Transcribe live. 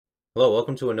Hello,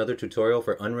 welcome to another tutorial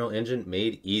for Unreal Engine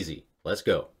made easy. Let's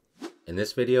go. In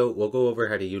this video, we'll go over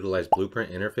how to utilize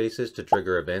blueprint interfaces to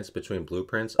trigger events between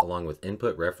blueprints along with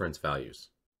input reference values.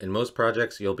 In most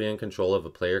projects, you'll be in control of a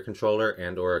player controller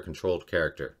and/or a controlled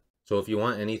character. So if you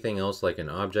want anything else like an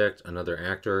object, another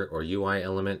actor, or UI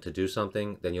element to do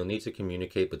something, then you'll need to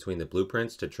communicate between the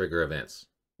blueprints to trigger events.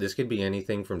 This could be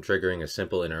anything from triggering a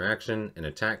simple interaction, an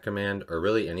attack command, or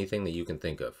really anything that you can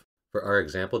think of. For our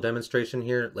example demonstration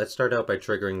here, let's start out by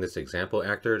triggering this example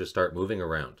actor to start moving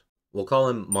around. We'll call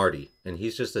him Marty, and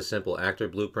he's just a simple actor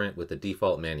blueprint with the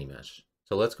default mani-mesh.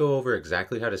 So let's go over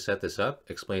exactly how to set this up,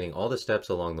 explaining all the steps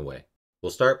along the way.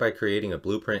 We'll start by creating a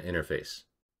blueprint interface.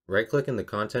 Right-click in the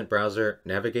content browser,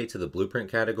 navigate to the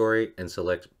blueprint category, and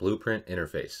select Blueprint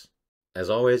Interface. As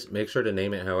always, make sure to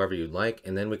name it however you'd like,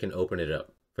 and then we can open it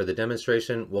up. For the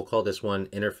demonstration, we'll call this one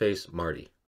Interface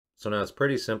Marty. So now it's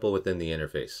pretty simple within the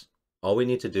interface. All we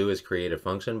need to do is create a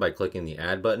function by clicking the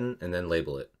Add button and then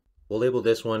label it. We'll label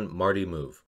this one Marty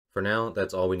Move. For now,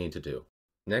 that's all we need to do.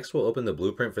 Next, we'll open the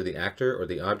blueprint for the actor or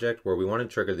the object where we want to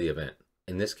trigger the event.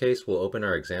 In this case, we'll open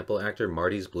our example actor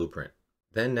Marty's blueprint.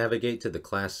 Then navigate to the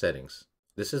class settings.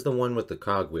 This is the one with the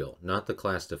cogwheel, not the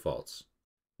class defaults.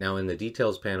 Now in the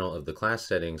details panel of the class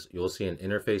settings, you'll see an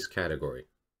interface category.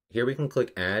 Here we can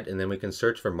click Add and then we can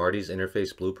search for Marty's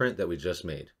interface blueprint that we just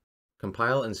made.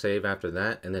 Compile and save after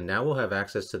that, and then now we'll have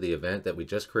access to the event that we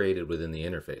just created within the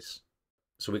interface.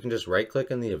 So we can just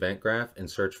right-click in the event graph and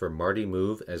search for Marty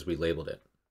Move as we labeled it.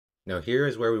 Now here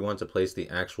is where we want to place the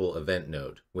actual event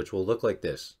node, which will look like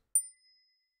this.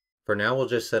 For now, we'll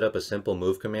just set up a simple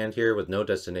move command here with no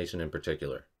destination in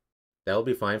particular. That will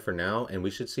be fine for now, and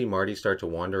we should see Marty start to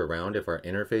wander around if our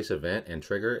interface event and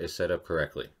trigger is set up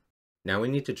correctly. Now we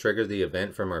need to trigger the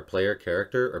event from our player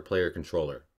character or player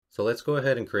controller. So let's go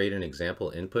ahead and create an example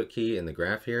input key in the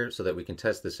graph here so that we can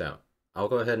test this out. I'll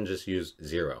go ahead and just use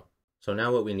 0. So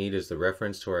now what we need is the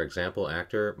reference to our example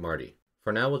actor, Marty.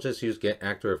 For now, we'll just use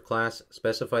getActorOfClass,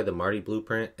 specify the Marty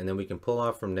blueprint, and then we can pull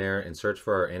off from there and search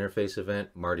for our interface event,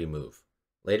 Marty Move.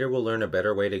 Later, we'll learn a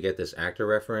better way to get this actor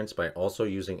reference by also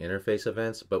using interface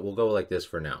events, but we'll go like this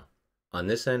for now. On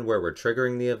this end where we're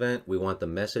triggering the event, we want the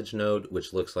message node,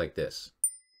 which looks like this.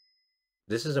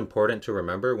 This is important to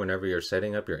remember whenever you're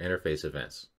setting up your interface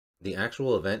events. The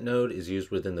actual event node is used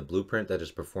within the blueprint that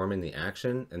is performing the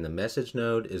action, and the message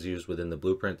node is used within the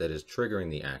blueprint that is triggering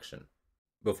the action.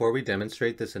 Before we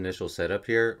demonstrate this initial setup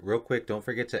here, real quick, don't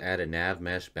forget to add a nav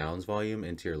mesh bounds volume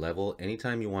into your level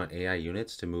anytime you want AI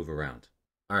units to move around.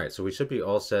 Alright, so we should be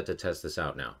all set to test this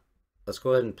out now. Let's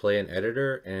go ahead and play an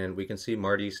editor, and we can see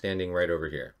Marty standing right over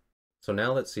here. So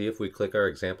now let's see if we click our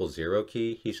example 0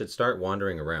 key, he should start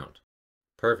wandering around.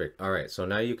 Perfect. Alright, so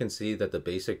now you can see that the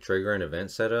basic trigger and event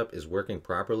setup is working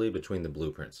properly between the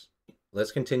blueprints.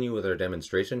 Let's continue with our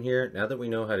demonstration here now that we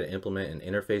know how to implement an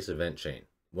interface event chain.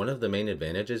 One of the main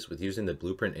advantages with using the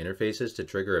blueprint interfaces to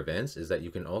trigger events is that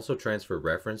you can also transfer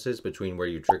references between where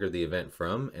you trigger the event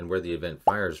from and where the event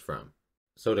fires from.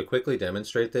 So to quickly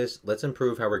demonstrate this, let's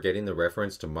improve how we're getting the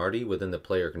reference to Marty within the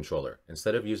player controller,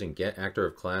 instead of using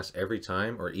getActorOfClass every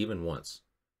time or even once.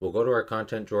 We'll go to our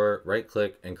content drawer,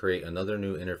 right-click, and create another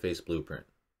new interface blueprint.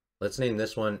 Let's name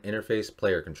this one Interface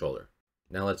Player Controller.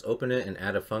 Now let's open it and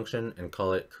add a function and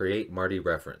call it Create Marty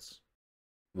Reference.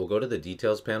 We'll go to the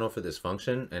details panel for this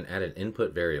function and add an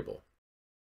input variable.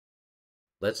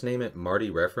 Let's name it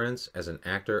Marty Reference as an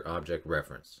actor object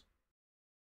reference.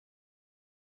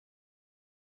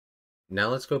 Now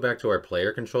let's go back to our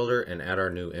player controller and add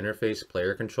our new interface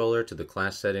player controller to the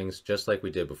class settings just like we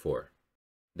did before.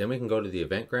 Then we can go to the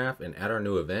event graph and add our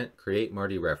new event, Create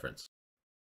Marty Reference.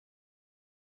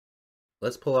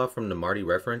 Let's pull off from the Marty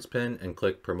Reference pin and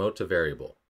click Promote to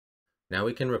Variable. Now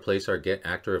we can replace our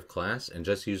getActorOfClass and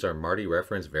just use our Marty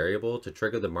Reference variable to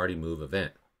trigger the Marty Move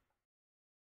event.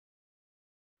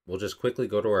 We'll just quickly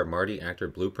go to our Marty Actor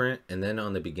blueprint, and then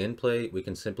on the begin play, we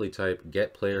can simply type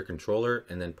getPlayerController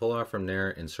and then pull off from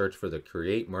there and search for the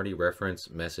Create Marty Reference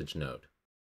message node.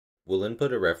 We'll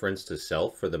input a reference to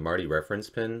self for the Marty Reference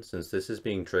pin since this is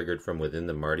being triggered from within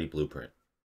the Marty blueprint.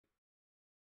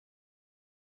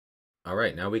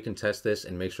 Alright, now we can test this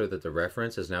and make sure that the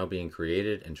reference is now being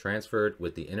created and transferred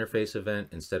with the interface event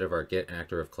instead of our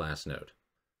getActorOfClass node.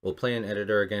 We'll play an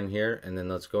editor again here, and then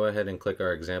let's go ahead and click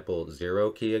our example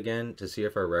 0 key again to see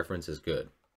if our reference is good.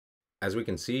 As we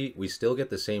can see, we still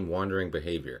get the same wandering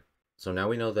behavior. So now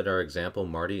we know that our example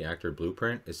Marty Actor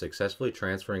blueprint is successfully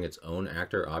transferring its own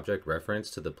actor object reference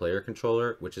to the player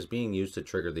controller, which is being used to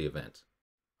trigger the event.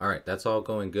 Alright, that's all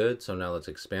going good, so now let's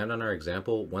expand on our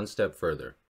example one step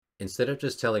further. Instead of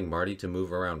just telling Marty to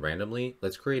move around randomly,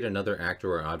 let's create another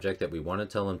actor or object that we want to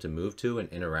tell him to move to and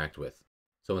interact with.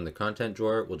 So in the content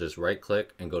drawer, we'll just right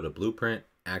click and go to Blueprint,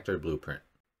 Actor Blueprint.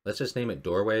 Let's just name it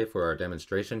Doorway for our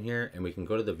demonstration here, and we can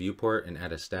go to the viewport and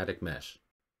add a static mesh.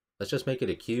 Let's just make it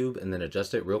a cube and then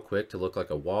adjust it real quick to look like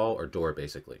a wall or door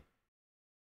basically.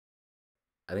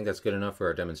 I think that's good enough for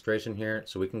our demonstration here,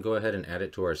 so we can go ahead and add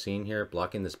it to our scene here,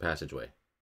 blocking this passageway.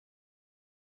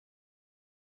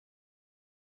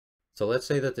 So let's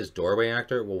say that this doorway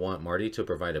actor will want Marty to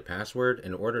provide a password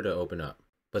in order to open up.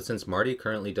 But since Marty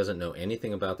currently doesn't know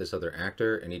anything about this other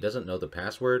actor and he doesn't know the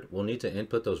password, we'll need to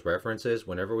input those references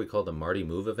whenever we call the Marty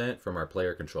move event from our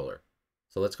player controller.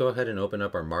 So let's go ahead and open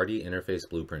up our Marty interface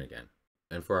blueprint again.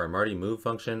 And for our Marty move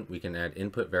function, we can add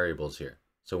input variables here.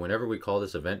 So whenever we call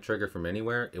this event trigger from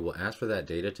anywhere, it will ask for that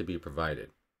data to be provided.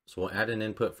 So we'll add an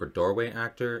input for doorway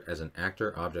actor as an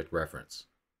actor object reference.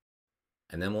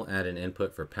 And then we'll add an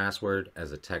input for password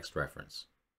as a text reference.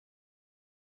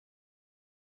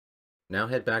 Now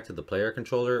head back to the player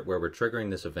controller where we're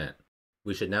triggering this event.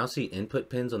 We should now see input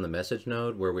pins on the message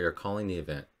node where we are calling the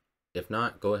event. If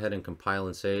not, go ahead and compile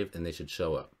and save and they should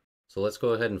show up. So let's go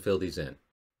ahead and fill these in.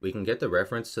 We can get the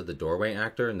reference to the doorway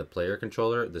actor in the player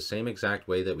controller the same exact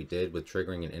way that we did with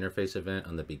triggering an interface event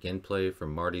on the begin play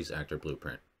from Marty's actor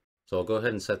blueprint. So I'll go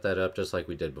ahead and set that up just like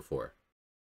we did before.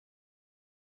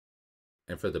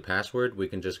 And for the password, we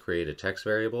can just create a text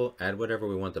variable, add whatever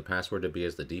we want the password to be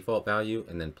as the default value,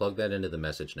 and then plug that into the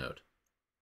message node.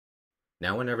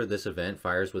 Now whenever this event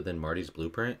fires within Marty's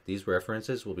blueprint, these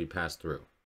references will be passed through.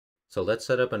 So let's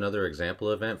set up another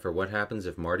example event for what happens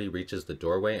if Marty reaches the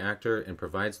doorway actor and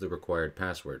provides the required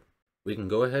password. We can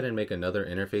go ahead and make another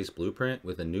interface blueprint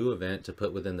with a new event to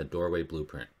put within the doorway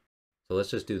blueprint. So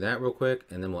let's just do that real quick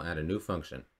and then we'll add a new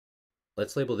function.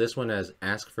 Let's label this one as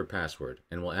ask for password,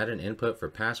 and we'll add an input for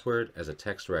password as a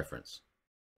text reference.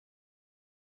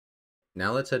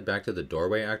 Now let's head back to the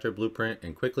doorway actor blueprint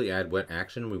and quickly add what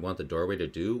action we want the doorway to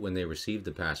do when they receive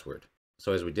the password.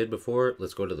 So as we did before,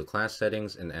 let's go to the class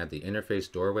settings and add the interface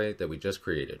doorway that we just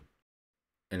created.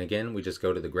 And again, we just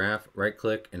go to the graph, right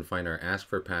click, and find our ask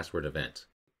for password event.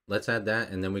 Let's add that,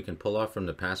 and then we can pull off from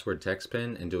the password text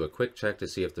pin and do a quick check to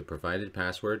see if the provided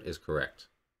password is correct.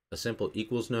 A simple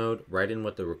equals node, write in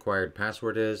what the required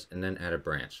password is, and then add a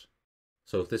branch.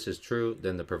 So if this is true,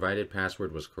 then the provided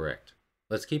password was correct.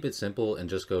 Let's keep it simple and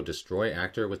just go destroy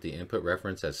actor with the input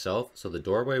reference as self, so the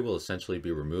doorway will essentially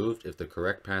be removed if the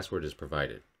correct password is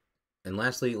provided. And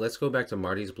lastly, let's go back to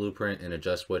Marty's blueprint and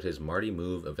adjust what his Marty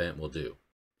move event will do.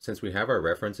 Since we have our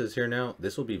references here now,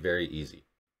 this will be very easy.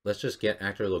 Let's just get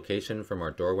actor location from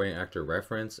our doorway actor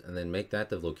reference and then make that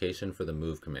the location for the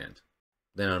move command.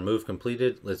 Then on move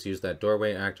completed, let's use that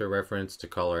doorway actor reference to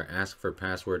call our ask for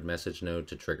password message node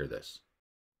to trigger this.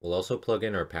 We'll also plug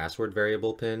in our password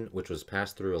variable pin, which was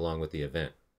passed through along with the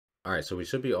event. Alright, so we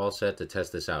should be all set to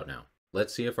test this out now.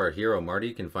 Let's see if our hero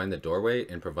Marty can find the doorway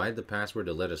and provide the password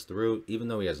to let us through, even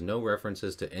though he has no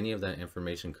references to any of that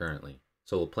information currently.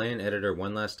 So we'll play in editor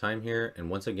one last time here, and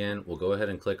once again, we'll go ahead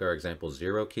and click our example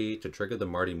 0 key to trigger the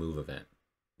Marty move event.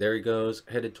 There he goes,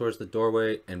 headed towards the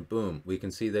doorway, and boom, we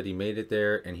can see that he made it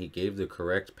there and he gave the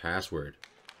correct password.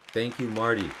 Thank you,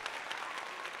 Marty.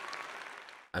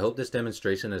 I hope this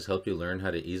demonstration has helped you learn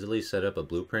how to easily set up a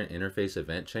blueprint interface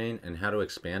event chain and how to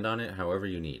expand on it however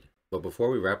you need. But before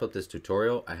we wrap up this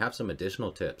tutorial, I have some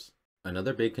additional tips.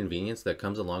 Another big convenience that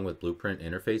comes along with blueprint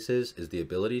interfaces is the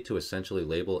ability to essentially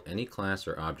label any class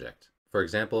or object. For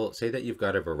example, say that you've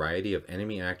got a variety of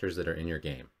enemy actors that are in your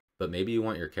game, but maybe you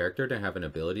want your character to have an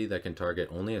ability that can target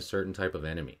only a certain type of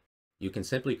enemy. You can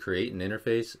simply create an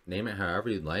interface, name it however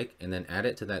you'd like, and then add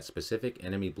it to that specific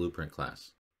enemy blueprint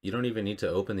class. You don't even need to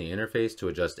open the interface to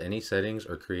adjust any settings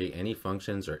or create any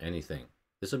functions or anything.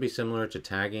 This will be similar to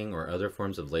tagging or other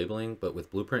forms of labeling, but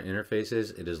with blueprint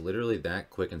interfaces, it is literally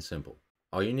that quick and simple.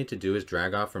 All you need to do is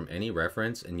drag off from any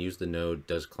reference and use the node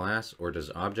does class or does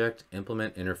object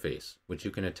implement interface, which you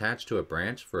can attach to a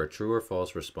branch for a true or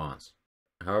false response.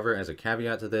 However, as a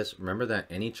caveat to this, remember that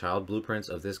any child blueprints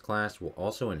of this class will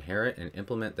also inherit and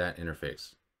implement that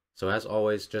interface. So as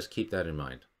always, just keep that in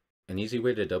mind. An easy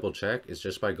way to double check is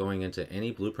just by going into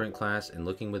any blueprint class and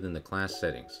looking within the class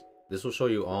settings. This will show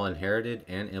you all inherited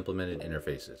and implemented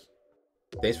interfaces.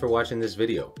 Thanks for watching this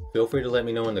video. Feel free to let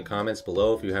me know in the comments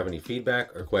below if you have any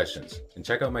feedback or questions. And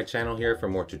check out my channel here for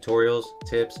more tutorials,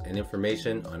 tips, and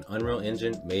information on Unreal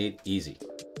Engine made easy.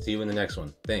 See you in the next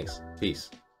one. Thanks. Peace.